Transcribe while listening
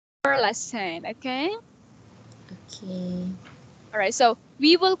lesson, okay? Okay. All right, so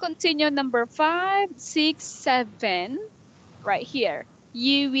we will continue number 5, 6, 7 right here.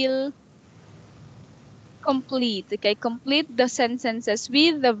 You will complete, okay? Complete the sentences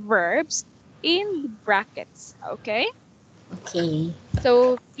with the verbs in brackets, okay? Okay.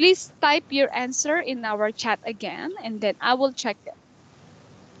 So please type your answer in our chat again, and then I will check it.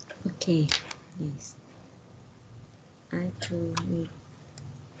 Okay. Yes. I to read.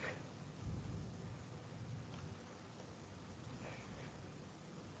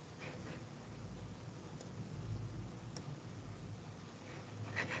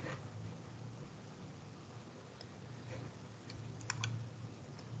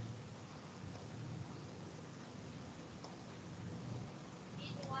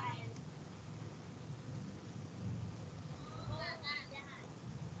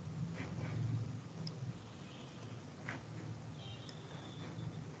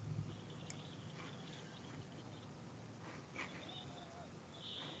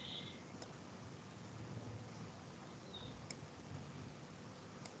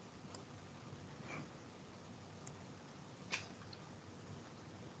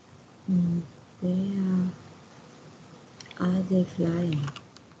 Mm, where are they flying?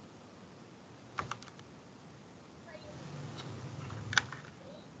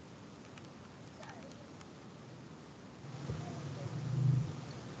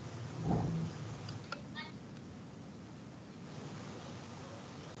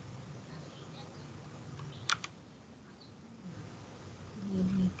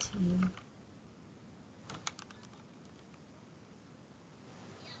 Unity.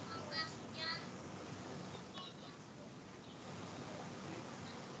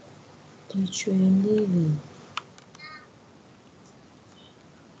 The train leaving.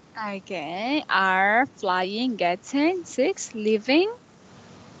 Okay, are flying, getting, 6, living.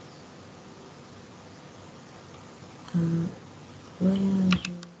 Where are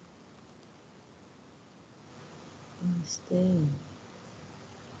you staying?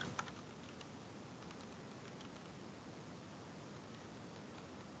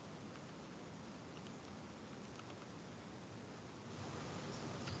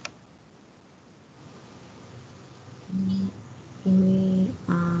 We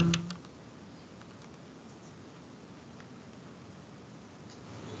are.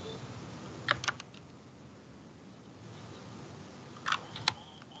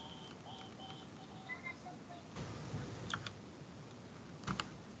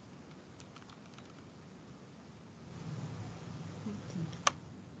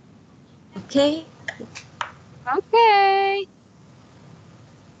 Okay. Okay.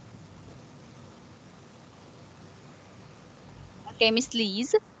 Okay, Miss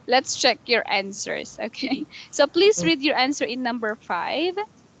Liz, let's check your answers. Okay, so please read your answer in number 5.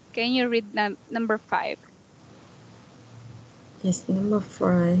 Can you read number 5? Yes, number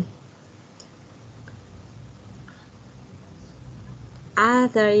 5. Are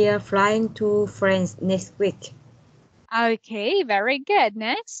they flying to France next week? Okay, very good.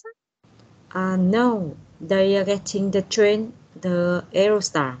 Next. No, they are getting the train, the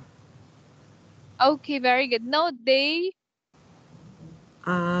Aerostar. Okay, very good. No, they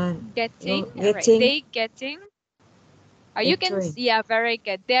Uh, getting, right? getting They getting. the You can, train. yeah, very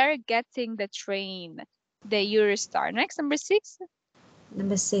good. They're getting the train, the Eurostar. Next, number 6.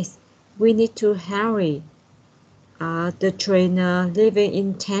 Number 6. We need to hurry. The train leaving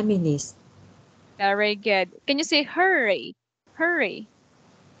in 10 minutes. Very good. Can you say hurry? Hurry.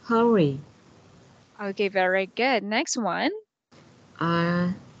 Hurry. Okay, very good. Next one.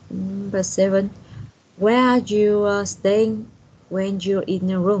 Number 7. Where are you staying when you're in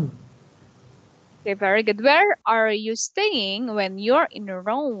a room? Okay, very good. Where are you staying when you're in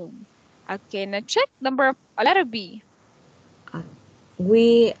Rome? Okay, now check number letter B. Uh,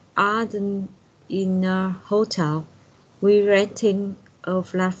 we aren't in a hotel. We're renting a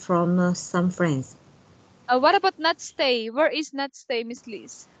flat from some friends. What about not stay? Where is not stay, Miss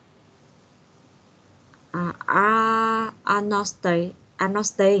Liz? Are not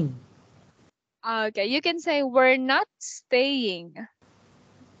staying. Okay, you can say we're not staying.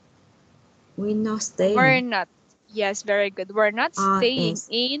 We're not We're staying. not. Yes, very good. We're not staying Yes,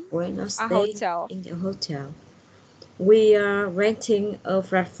 in we're not a staying hotel. in the hotel. We are renting a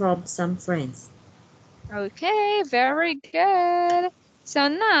flat from some friends. Okay, very good. So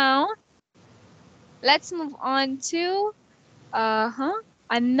now let's move on to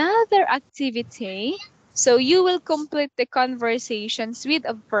another activity. So you will complete the conversations with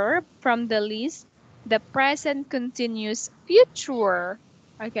a verb from the list, the present continuous future.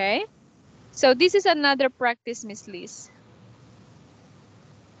 Okay? So this is another practice, Miss Liz.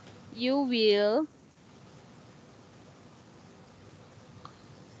 you will,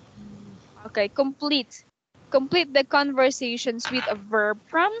 okay, complete the conversations with a verb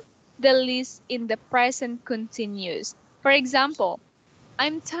from the list in the present continuous. For example,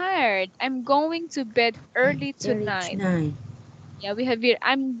 I'm tired. I'm going to bed early Early tonight. tonight. Yeah, we have here,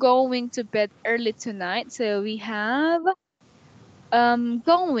 I'm going to bed early tonight. So we have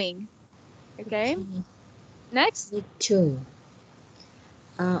going. Okay. Okay. Next. Me too.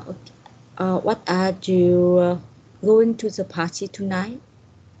 Okay. What are you going to the party tonight?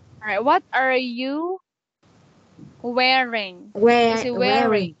 All right. What are you wearing? Is it wearing?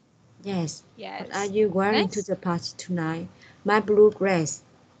 Wearing. Yes. What are Yes. you wearing to Next. the party tonight? My blue dress.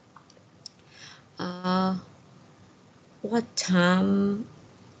 Uh, what time?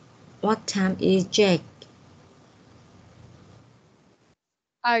 What time is Jack?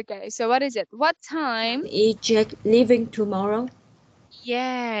 Okay. So what is it? What time? Time is Jack leaving tomorrow?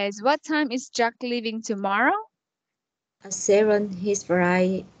 Yes. What time is Jack leaving tomorrow? At 7. His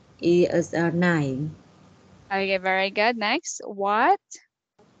flight is at 9. Okay. Very good. Next. What?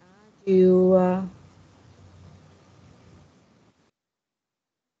 You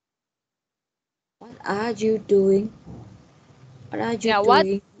what are you doing? What are you Yeah. What?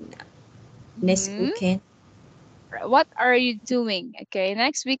 doing next Hmm. weekend? What are you doing? Okay.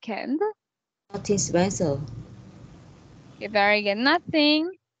 Next weekend. Nothing special. Okay. Very good.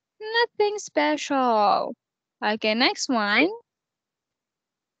 Nothing. Nothing special. Okay. Next one.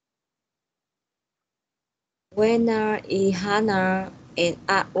 When are Hannah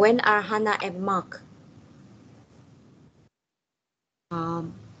and Mark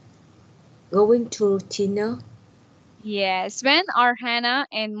um going to dinner Yes. When are Hannah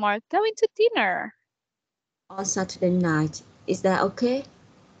and Mark going to dinner? on Saturday night? Is that okay?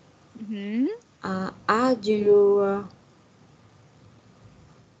 Hmm. Uh, are you uh,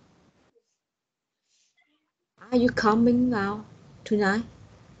 are you coming out tonight?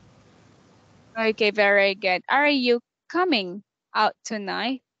 Okay, very good. Are you coming out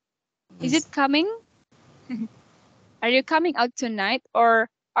tonight? Is Yes. it coming? Are you coming out tonight or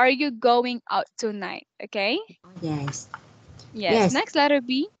are you going out tonight? Okay. Oh, yes. Yes. Yes. Next letter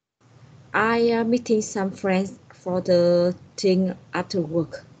B. I am meeting some friends for the thing after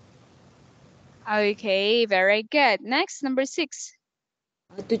work. Okay, very good. Next, number 6.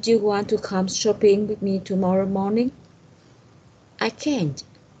 Do you want to come shopping with me tomorrow morning? I can't.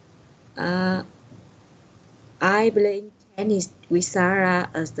 Uh, I playing tennis with Sarah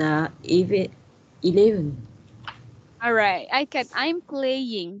at the 11. All right. I can. I'm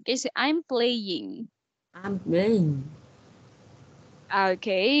playing. Is I'm playing. I'm playing.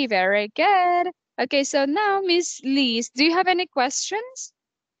 Okay, very good. Okay, so now Miss Lise, do you have any questions?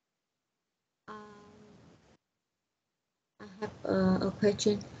 Um, I have a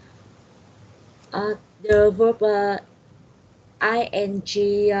question. The verb ing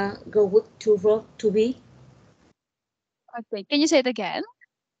go with to verb to be. Okay, can you say it again?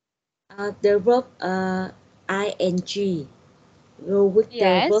 The verb ing go with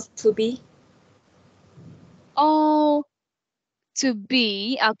the verb Yes. to be. Oh, to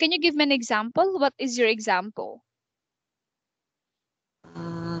be. Can you give me an example? What is your example?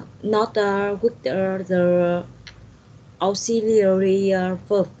 Not with the auxiliary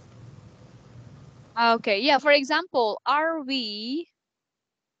verb. Okay, yeah. For example, are we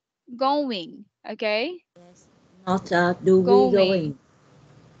going? Okay, Yes. Not do we going. going.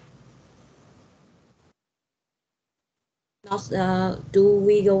 Not do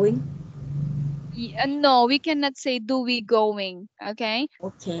we going. No, we cannot say do we going. Okay,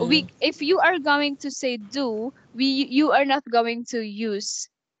 Okay. if you are going to say do, you are not going to use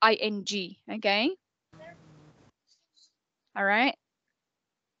ing. Okay, all right.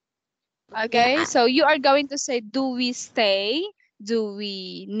 Okay. Okay, so you are going to say do we stay? Do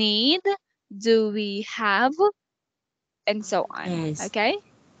we need? Do we have? And so on. Yes. Okay.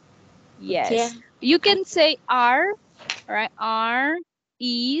 Okay. Yes. You I can say are, right? Are,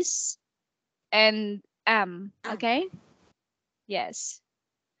 is, and am. am Okay. Yes.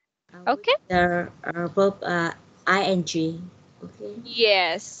 with Okay. the verb ing. Okay.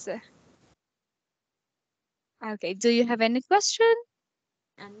 Yes. Okay. Do you have any question?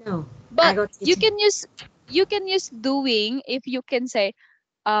 No, I But got you it. can use doing if you can say,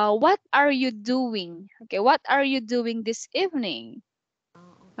 what are you doing? Okay, what are you doing this evening?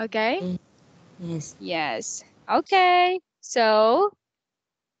 Okay. Okay. Yes. Yes. Okay. So,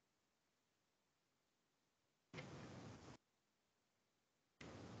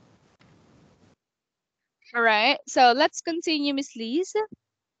 all right. So let's continue, Miss Lise.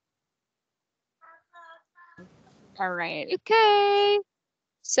 All right. Okay.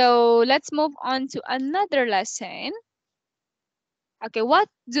 So let's move on to another lesson. Okay, what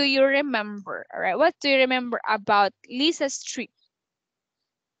do you remember? All right, what do you remember about Lisa's trip?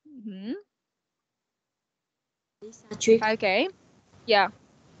 Mhm. Lisa trip. Okay, yeah.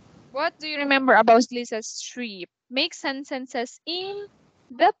 What do you remember about Lisa's trip? Make sentences in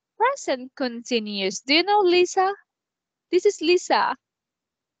the present continuous. Do you know Lisa? This is Lisa.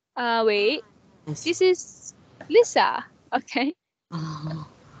 Wait. Yes. This is Lisa. Okay. Oh,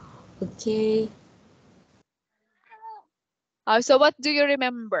 okay. So what do you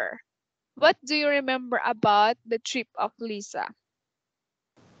remember? What do you remember about the trip of Lisa?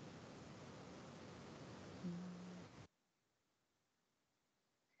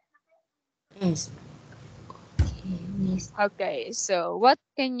 Yes. Okay, miss. Okay, so what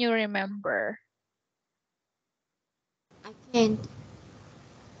can you remember? I can't.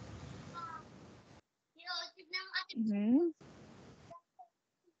 Mhm.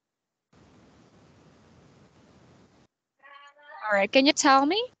 All right, can you tell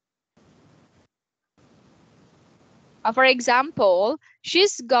me? For example,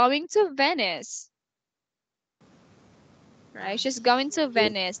 she's going to Venice, right? She's going to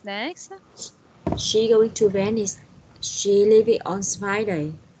Venice next. She going to Venice. She leaving on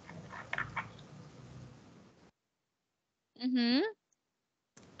Friday. Mm-hmm.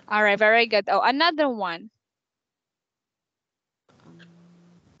 All right, very good. Oh, another one.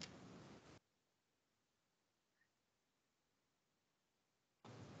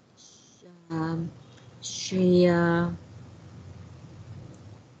 Um, she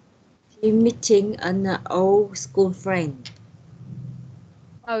she meeting an old school friend.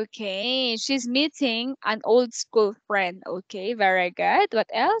 Okay, she's meeting an old school friend. Okay, very good. What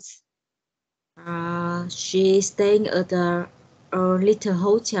else? She staying at a little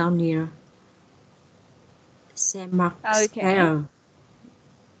hotel near St. Mark's Okay, Square.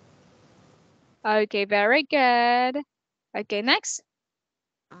 okay, very good. Okay, next.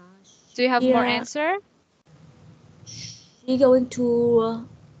 Uh, Do you have she, more uh, answer? she going to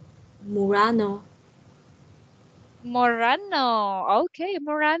Murano. Morano. Okay,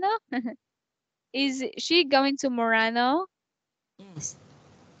 Morano. Is she going to Morano? Yes.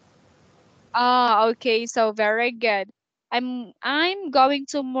 Ah, okay, so very good. I'm going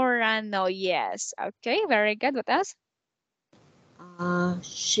to Morano. Yes. Okay, very good. What else?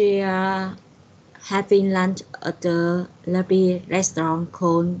 She having lunch at the lovely restaurant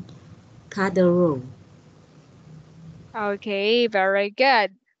called Cadero. Okay, very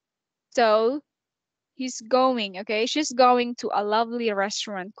good. So okay, she's going to a lovely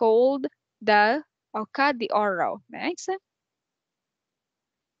restaurant called the Oca de Oro. Next.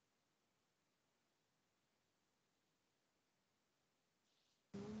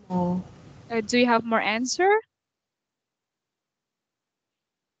 Oh, Do you have more answer?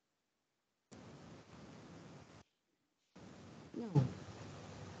 no.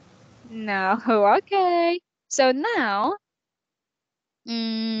 No. Okay. So now,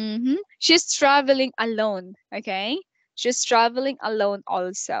 she's traveling alone. Okay. She's traveling alone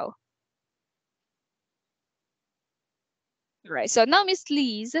also. Right. So now, Miss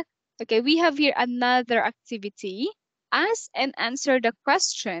Liz, okay, we have here another activity. Ask and answer the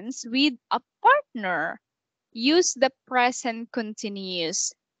questions with a partner. Use the present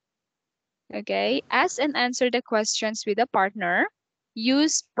continuous. Okay. Ask and answer the questions with a partner.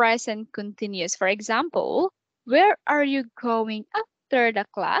 Use present continuous. For example, where are you going after the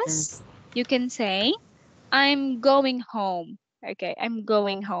class? Yes. You can say, I'm going home. Okay. I'm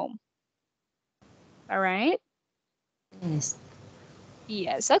going home. All right. Yes.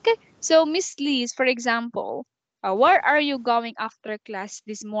 Yes, okay. So, Miss Liz, for example, where are you going after class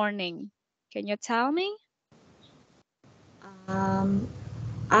this morning? Can you tell me? Um,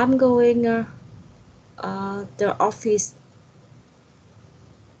 I'm going the office.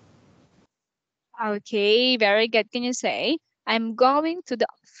 Okay, very good. Can you say, I'm going to the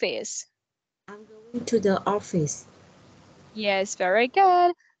office? I'm going to the office. Yes, very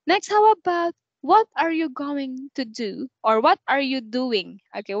good. Next, how about what are you going to do or what are you doing?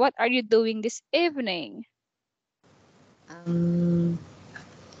 Okay, what are you doing this evening? Um,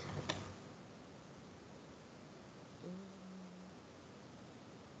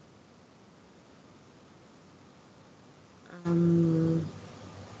 um,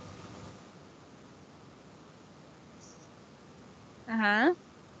 Uh-huh.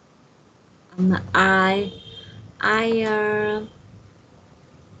 um, I I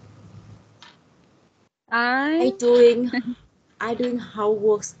I'm doing I doing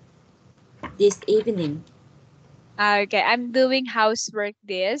homework this evening. okay, I'm doing housework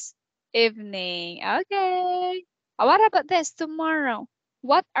this evening. Okay. What about this tomorrow?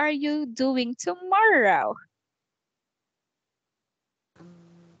 What are you doing tomorrow?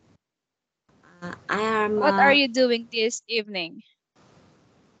 I am What are you doing this evening?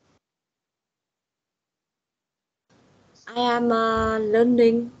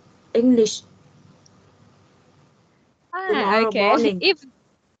 learning English Ah, tomorrow okay. morning. If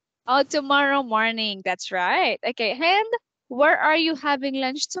Oh, tomorrow morning. That's right. Okay. And where are you having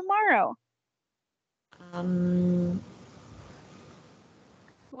lunch tomorrow? Um,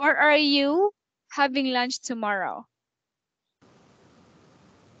 Where are you having lunch tomorrow?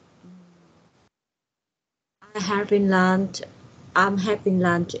 I having lunch. I'm having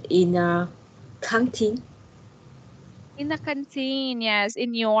lunch in a canteen. In the canteen, yes,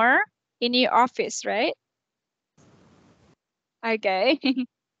 in your office, right? Okay.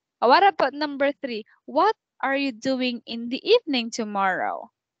 What about number 3? What are you doing in the evening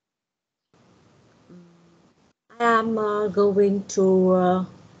tomorrow? I am going to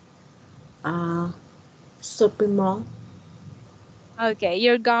uh, shopping mall. Okay,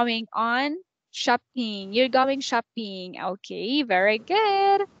 you're going on shopping. You're going shopping. Okay, very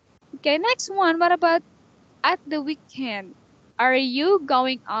good. Okay, next one. What about at the weekend? Are you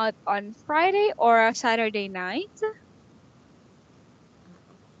going out on Friday or a Saturday night?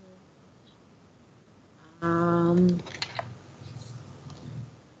 Um,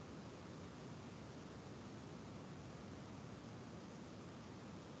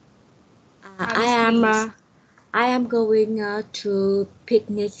 uh, I Miss am Liz. I am going to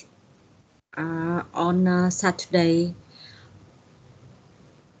picnic on Saturday.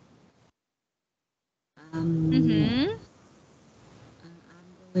 Um, Mm-hmm.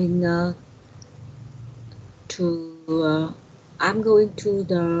 going to I'm going to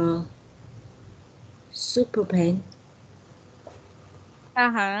the super pen.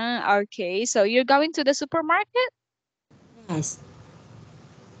 Uh-huh. Okay. So you're going to the supermarket? Yes,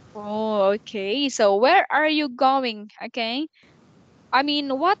 Oh, okay. So where are you going? Okay. I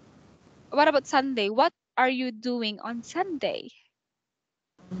mean, what about Sunday? What are you doing on Sunday?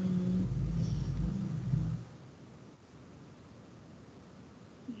 um,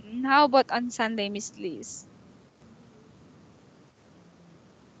 How about on Sunday, Miss Liz?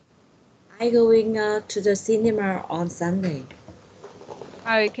 I going to the cinema on Sunday.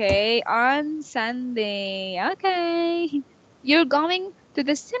 Okay, on Sunday. Okay. You're going to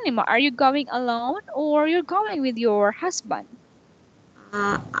the cinema. Are you going alone or you're going with your husband?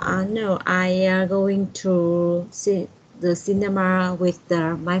 No, I going to see the cinema with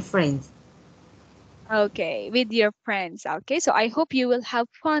my friends. Okay, with your friends. Okay, so I hope you will have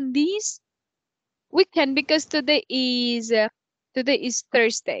fun this weekend because today is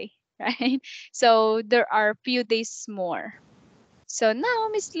Thursday, right? So there are few days more. So now,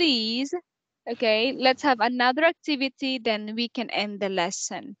 Miss Liz, okay, let's have another activity, then we can end the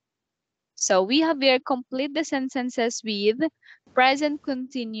lesson. So we have here complete the sentences with present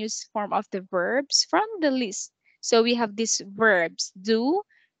continuous form of the verbs from the list. So we have these verbs: do,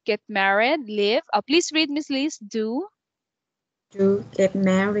 get married, live. Please read, Miss Liz. Do, To get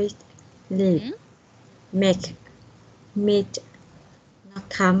married, live, mhm. make, meet, not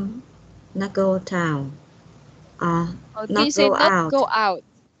come, not go down, uh, Or can you not say go not out, go out?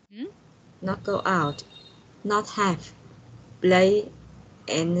 Hmm? not go out, not have, play,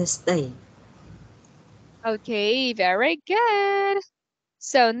 and stay. Okay, very good.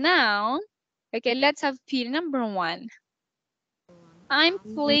 So now, okay, let's have P number 1. I'm Um,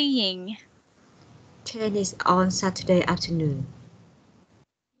 playing. tennis on Saturday afternoon.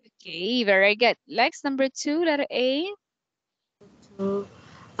 Okay, very good. Next, number 2, letter A. So,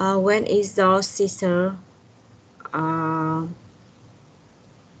 when is your sister? Uh,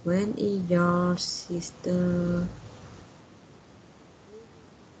 when is your sister?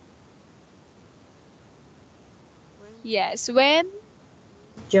 Yes,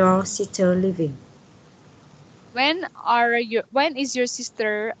 Your sister living? when is your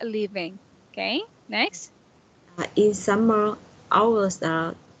sister leaving? Okay, next. In summer hours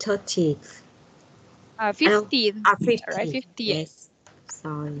are 30th. Oh, 15. All right, 50th. 50th. Yes.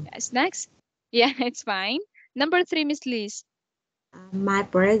 Sorry. Yes, next. Yeah, it's fine. Number 3, Miss Liz. My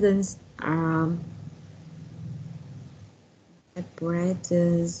presents my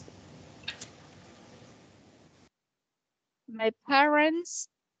presents My parents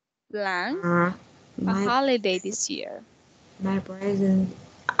plan are a my holiday this year. my presents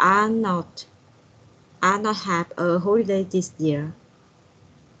are not have a holiday this year.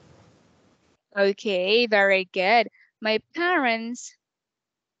 Okay, very good. My parents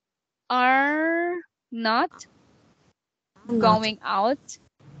are not Are not going out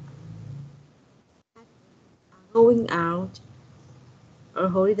going out a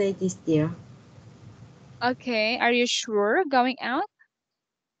holiday this year. Okay, are you sure going out?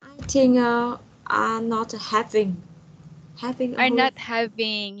 I think I'm not having a Are holiday. not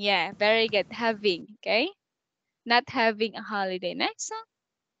having, yeah, very good, having, okay? Not having a holiday. Next song.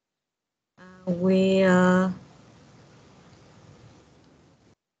 We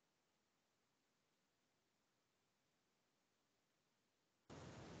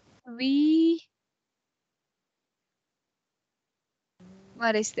We,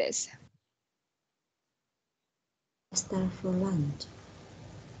 what is this? start for lunch.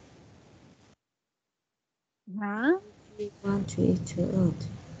 Huh? We want to eat to eat.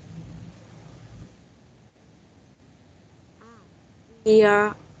 We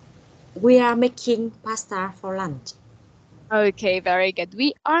are we are making pasta for lunch. Okay, very good.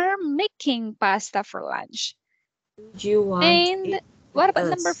 We are making pasta for lunch. Do you want to And eat what with about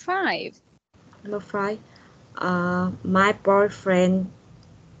number us? 5? Number five. My boyfriend.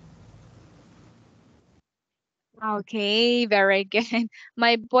 Okay, very good.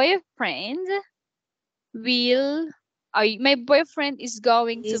 My boyfriend will, my boyfriend is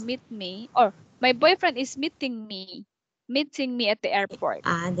going to Is meet me, or my boyfriend is meeting me at the airport.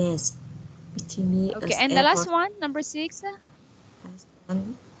 Yes, meeting me Okay, at and the last airport. one, number 6. Last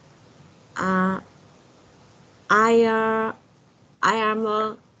one. Uh, I I am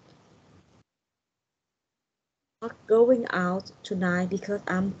not going out tonight because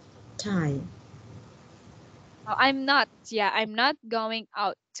I'm tired. I'm not going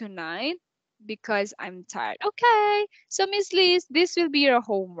out tonight because I'm tired. Okay, so Miss Liz, this will be your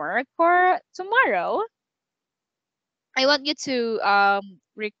homework for tomorrow. I want you to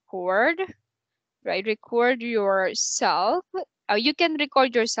record, right? Record yourself. You can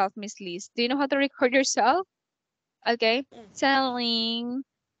record yourself, Miss Liz. Do you know how to record yourself? Okay, Yes. telling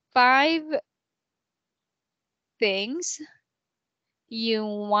 5 things you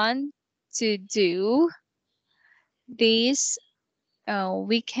want to do this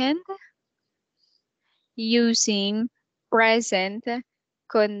weekend using present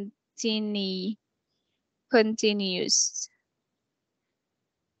continue continuous.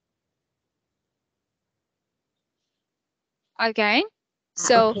 Okay,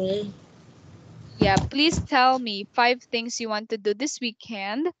 so Okay. yeah, please tell me 5 things you want to do this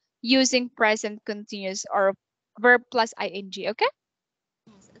weekend using present continuous or verb plus ing. Okay,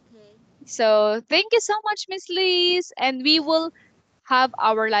 Yes. Okay. so thank you so much, Miss Liz, and we will have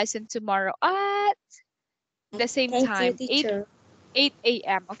our lesson tomorrow at the same Thank you, time, 8 teacher. 8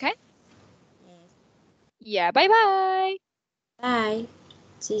 a.m. Okay, Yes. yeah, bye bye. Bye.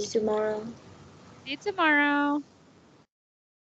 See you tomorrow. See you tomorrow.